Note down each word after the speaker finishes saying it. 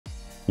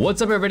What's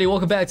up everybody,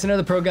 welcome back to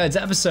another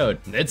ProGuides episode.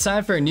 It's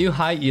time for a new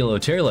high ELO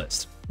tier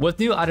list. With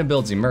new item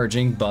builds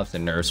emerging, buffs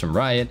and nerfs from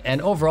Riot,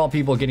 and overall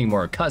people getting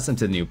more accustomed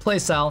to the new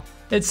playstyle,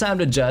 it's time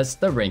to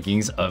adjust the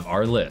rankings of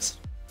our list.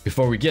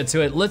 Before we get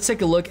to it, let's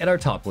take a look at our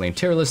top lane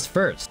tier list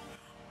first.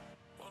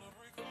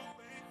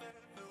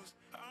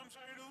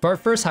 For our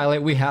first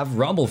highlight, we have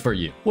Rumble for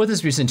you. With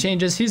his recent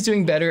changes, he's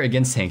doing better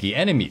against tanky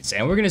enemies,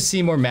 and we're going to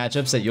see more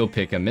matchups that you'll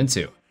pick him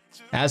into.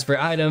 As for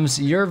items,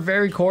 your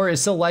very core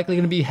is still likely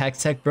going to be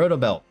Hextech Broto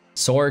Belt,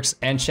 Sorks,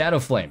 and Shadow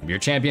Flame. Your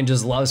champion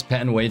just loves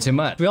Pen way too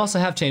much. We also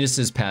have changes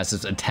to his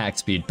passive's attack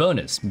speed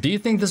bonus. Do you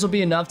think this will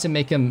be enough to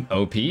make him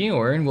OP,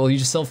 or will you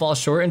still fall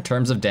short in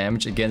terms of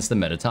damage against the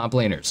meta top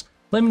laners?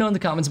 Let me know in the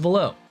comments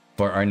below.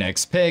 For our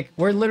next pick,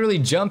 we're literally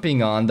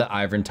jumping on the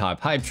Ivern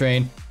top hype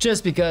train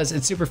just because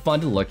it's super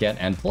fun to look at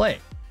and play.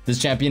 This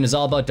champion is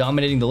all about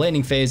dominating the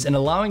laning phase and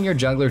allowing your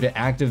jungler to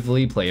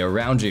actively play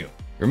around you.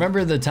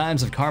 Remember the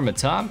times of Karma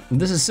top?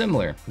 This is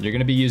similar. You're going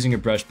to be using your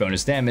brush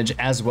bonus damage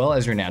as well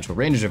as your natural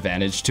range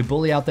advantage to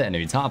bully out the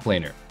enemy top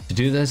laner. To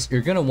do this,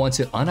 you're going to want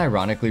to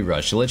unironically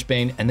rush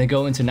Lichbane and then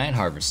go into Night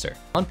Harvester.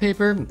 On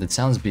paper, it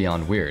sounds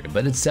beyond weird,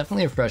 but it's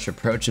definitely a fresh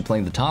approach to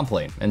playing the top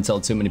lane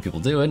until too many people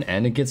do it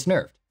and it gets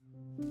nerfed.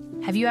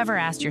 Have you ever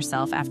asked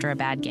yourself after a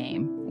bad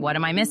game, what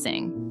am I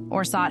missing?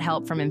 Or sought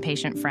help from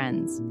impatient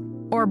friends?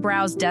 Or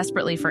browsed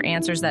desperately for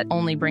answers that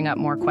only bring up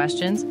more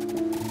questions?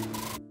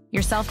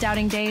 Your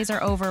self-doubting days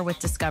are over with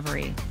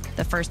Discovery,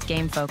 the first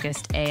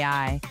game-focused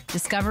AI.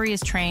 Discovery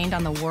is trained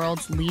on the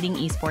world's leading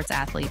esports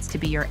athletes to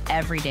be your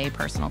everyday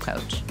personal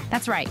coach.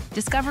 That's right,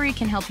 Discovery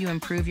can help you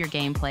improve your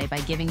gameplay by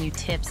giving you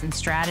tips and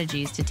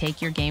strategies to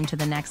take your game to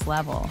the next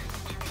level.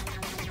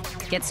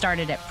 Get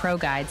started at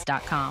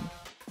ProGuides.com.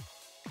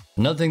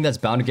 Another thing that's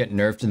bound to get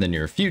nerfed in the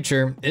near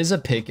future is a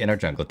pick in our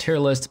jungle tier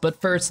list,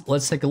 but first,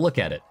 let's take a look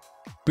at it.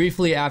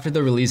 Briefly after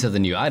the release of the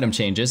new item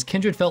changes,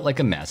 Kindred felt like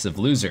a massive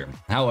loser.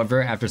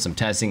 However, after some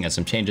testing and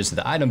some changes to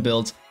the item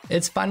builds,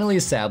 it's finally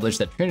established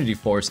that Trinity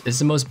Force is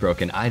the most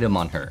broken item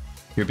on her.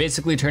 You're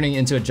basically turning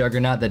into a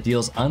juggernaut that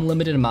deals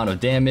unlimited amount of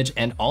damage,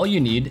 and all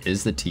you need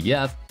is the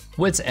TF,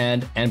 Wit's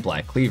End, and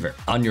Black Cleaver.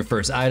 On your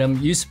first item,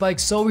 you spike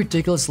so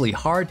ridiculously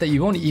hard that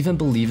you won't even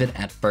believe it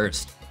at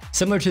first.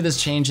 Similar to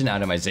this change in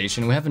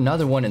itemization, we have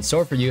another one in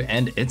store for you,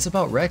 and it's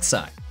about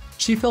Rek'sai.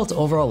 She felt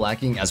overall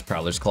lacking as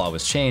Prowler's Claw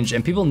was changed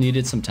and people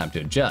needed some time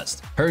to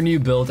adjust. Her new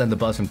build and the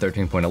buffs from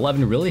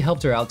 13.11 really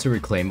helped her out to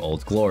reclaim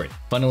old glory.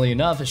 Funnily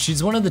enough,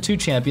 she's one of the two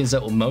champions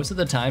that will most of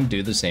the time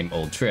do the same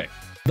old trick,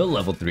 the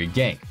level 3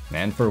 gank,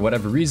 and for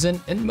whatever reason,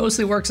 it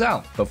mostly works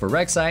out, but for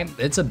Rek'sai,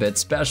 it's a bit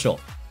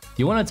special.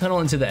 You want to tunnel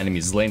into the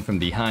enemy's lane from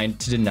behind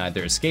to deny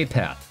their escape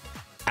path.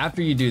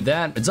 After you do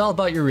that, it's all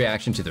about your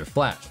reaction to their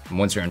flash.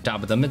 Once you're on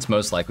top of them, it's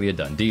most likely a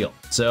done deal.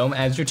 So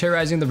as you're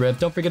terrorizing the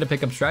rift, don't forget to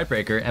pick up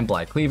Stridebreaker and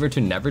Black Cleaver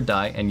to never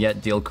die and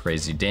yet deal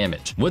crazy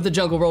damage. With the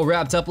jungle role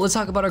wrapped up, let's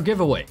talk about our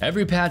giveaway.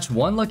 Every patch,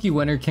 one lucky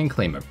winner can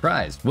claim a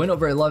prize. Win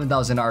over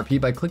 11,000 RP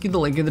by clicking the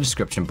link in the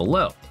description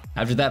below.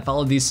 After that,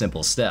 follow these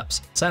simple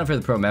steps. Sign up for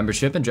the pro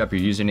membership and drop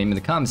your username in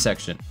the comment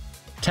section.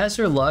 Test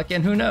your luck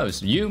and who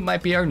knows, you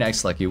might be our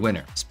next lucky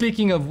winner.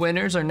 Speaking of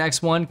winners, our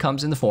next one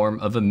comes in the form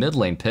of a mid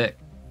lane pick.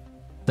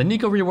 The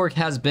Neeko rework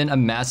has been a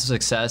massive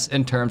success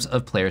in terms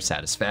of player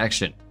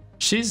satisfaction.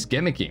 She's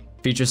gimmicky,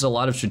 features a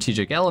lot of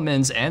strategic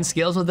elements, and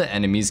scales with the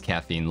enemy's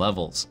caffeine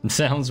levels.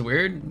 Sounds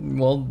weird?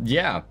 Well,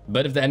 yeah,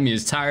 but if the enemy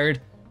is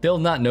tired, they'll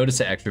not notice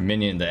an extra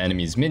minion in the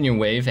enemy's minion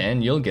wave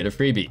and you'll get a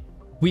freebie.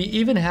 We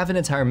even have an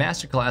entire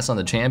masterclass on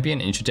the champion,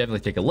 and you should definitely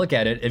take a look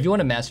at it if you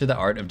want to master the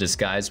art of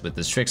disguise with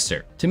this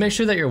trickster. To make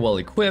sure that you're well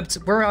equipped,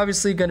 we're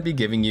obviously going to be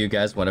giving you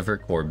guys one of her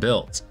core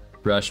builds.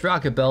 Rush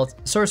Rocket Belt,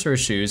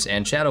 Sorcerer's Shoes,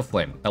 and Shadow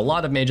Flame. A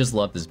lot of mages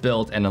love this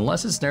build, and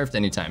unless it's nerfed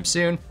anytime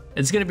soon,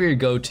 it's going to be your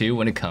go-to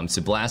when it comes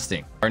to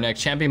blasting. Our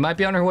next champion might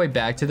be on her way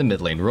back to the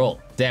mid lane role.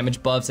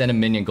 Damage buffs and a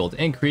minion gold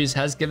increase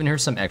has given her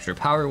some extra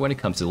power when it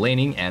comes to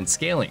laning and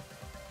scaling.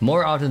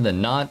 More often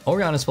than not,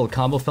 Oriana's full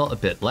combo felt a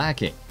bit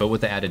lacking, but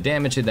with the added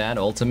damage to that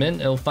ultimate,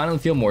 it'll finally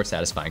feel more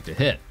satisfying to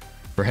hit.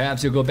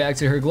 Perhaps you'll go back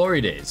to her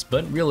glory days,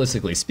 but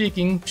realistically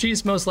speaking,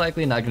 she's most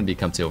likely not going to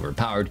become too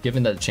overpowered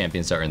given that the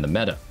champions are in the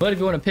meta. But if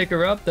you want to pick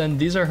her up, then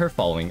these are her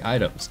following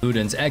items.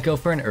 Luden's Echo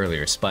for an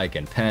earlier spike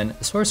and pen,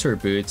 Sorcerer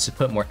Boots to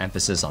put more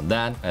emphasis on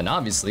that, and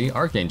obviously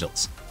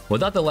Archangels.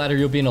 Without the latter,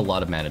 you'll be in a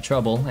lot of mana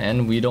trouble,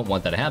 and we don't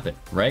want that to happen,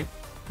 right?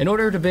 In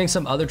order to bring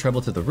some other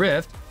trouble to the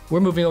Rift, we're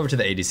moving over to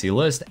the ADC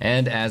list,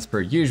 and as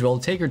per usual,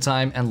 take your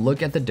time and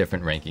look at the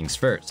different rankings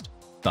first.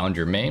 Found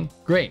your main?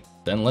 Great,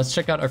 then let's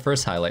check out our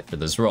first highlight for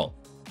this role.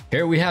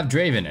 Here we have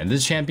Draven, and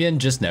this champion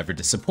just never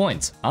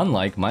disappoints,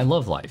 unlike my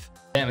love life.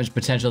 Damage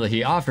potential that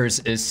he offers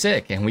is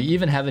sick, and we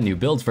even have a new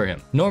build for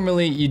him.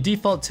 Normally, you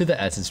default to the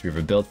Essence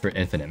Reaver build for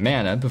infinite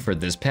mana, but for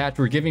this patch,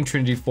 we're giving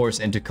Trinity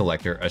Force into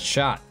Collector a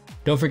shot.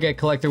 Don't forget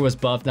Collector was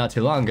buffed not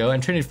too long ago,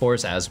 and Trinity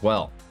Force as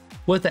well.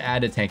 With the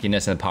added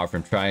tankiness and power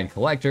from Tri and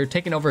Collector,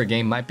 taking over a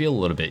game might be a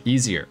little bit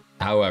easier.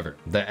 However,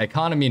 the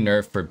economy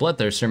nerf for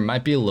Bloodthirster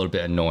might be a little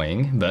bit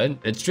annoying, but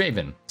it's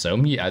Draven, so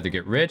you either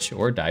get rich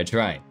or die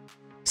trying.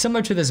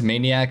 Similar to this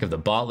maniac of the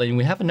bot lane,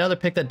 we have another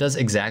pick that does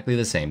exactly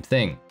the same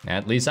thing,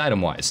 at least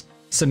item-wise.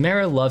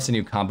 Samira loves the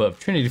new combo of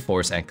Trinity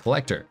Force and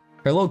Collector.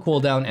 Her low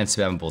cooldown and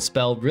spammable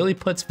spell really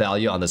puts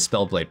value on the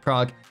Spellblade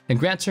proc and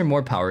grants her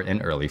more power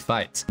in early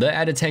fights. The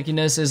added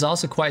tankiness is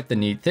also quite the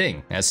neat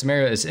thing, as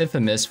Samira is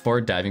infamous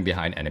for diving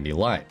behind enemy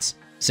lines.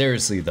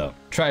 Seriously though,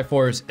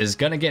 Triforce is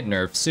gonna get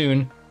nerfed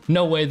soon.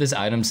 No way this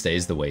item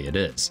stays the way it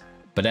is.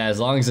 But as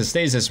long as it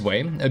stays this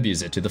way,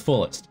 abuse it to the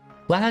fullest.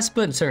 Last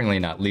but certainly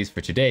not least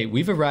for today,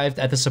 we've arrived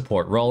at the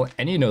support role,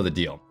 and you know the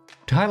deal.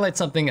 To highlight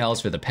something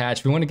else for the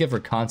patch, we want to give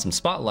Rakan some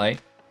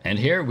spotlight, and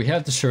here we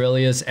have the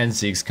Shurelya's and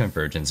Zeke's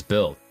Convergence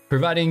build.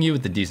 Providing you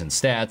with the decent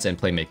stats and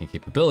playmaking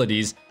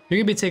capabilities, you're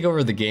going to be taking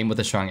over the game with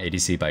a strong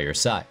ADC by your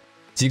side.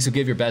 Zeke's will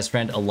give your best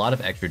friend a lot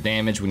of extra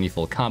damage when you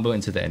full combo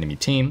into the enemy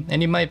team,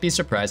 and you might be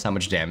surprised how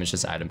much damage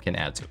this item can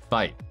add to a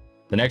fight.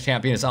 The next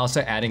champion is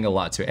also adding a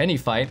lot to any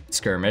fight,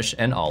 skirmish,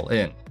 and all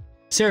in.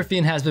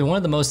 Seraphine has been one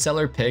of the most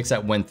stellar picks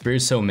that went through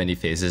so many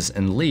phases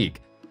in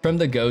League, from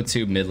the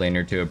go-to mid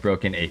laner to a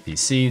broken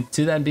APC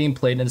to then being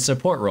played in a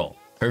support role.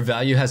 Her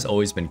value has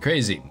always been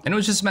crazy, and it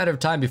was just a matter of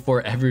time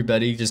before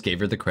everybody just gave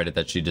her the credit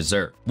that she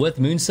deserved. With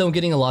Moonstone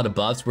getting a lot of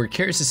buffs, we're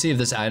curious to see if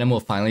this item will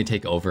finally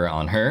take over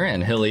on her,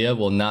 and Hylia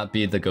will not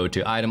be the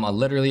go-to item on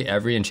literally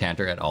every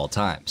enchanter at all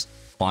times.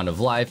 Wand of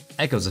Life,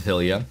 Echoes of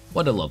Hylia,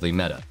 what a lovely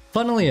meta.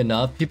 Funnily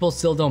enough, people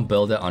still don't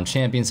build it on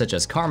champions such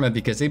as Karma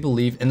because they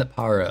believe in the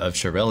power of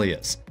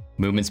Shurelya's.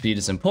 Movement speed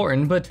is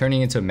important, but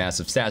turning into a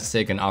massive stat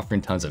stick and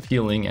offering tons of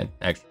healing and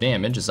extra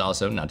damage is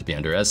also not to be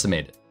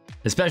underestimated,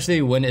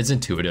 especially when it's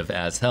intuitive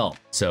as hell.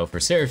 So for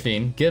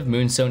Seraphine, give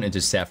Moonstone into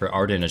Sapphire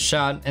Arden a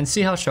shot and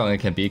see how strong it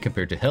can be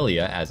compared to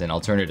Hylia as an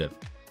alternative.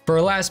 For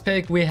our last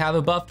pick, we have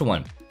a buffed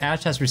one.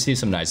 Ashe has received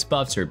some nice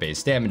buffs to her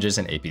base damages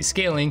and AP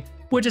scaling,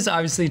 which is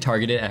obviously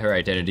targeted at her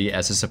identity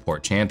as a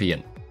support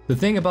champion. The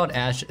thing about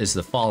Ashe is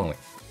the following.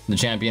 The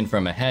champion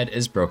from ahead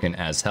is broken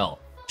as hell.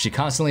 She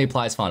constantly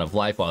applies Font of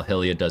Life while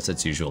Hylia does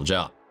its usual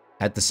job.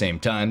 At the same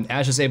time,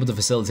 Ashe is able to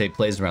facilitate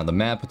plays around the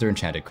map with her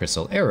enchanted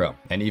crystal arrow,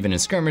 and even in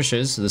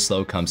skirmishes, the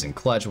slow comes in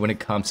clutch when it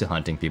comes to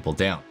hunting people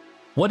down.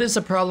 What is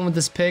the problem with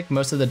this pick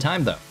most of the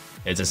time though?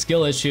 It's a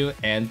skill issue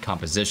and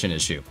composition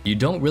issue. You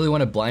don't really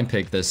want to blind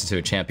pick this to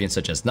a champion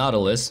such as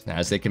Nautilus,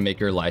 as they can make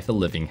your life a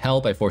living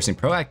hell by forcing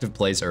proactive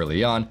plays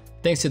early on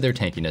thanks to their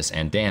tankiness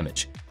and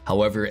damage.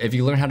 However, if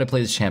you learn how to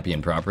play this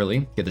champion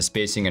properly, get the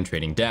spacing and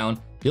trading down,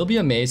 you'll be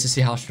amazed to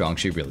see how strong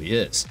she really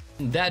is.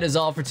 That is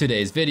all for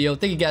today's video.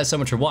 Thank you guys so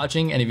much for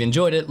watching, and if you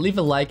enjoyed it, leave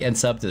a like and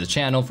sub to the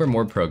channel for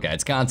more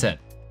ProGuides content.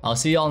 I'll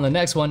see you all in the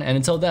next one, and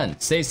until then,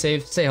 stay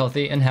safe, stay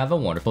healthy, and have a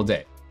wonderful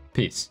day.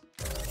 Peace.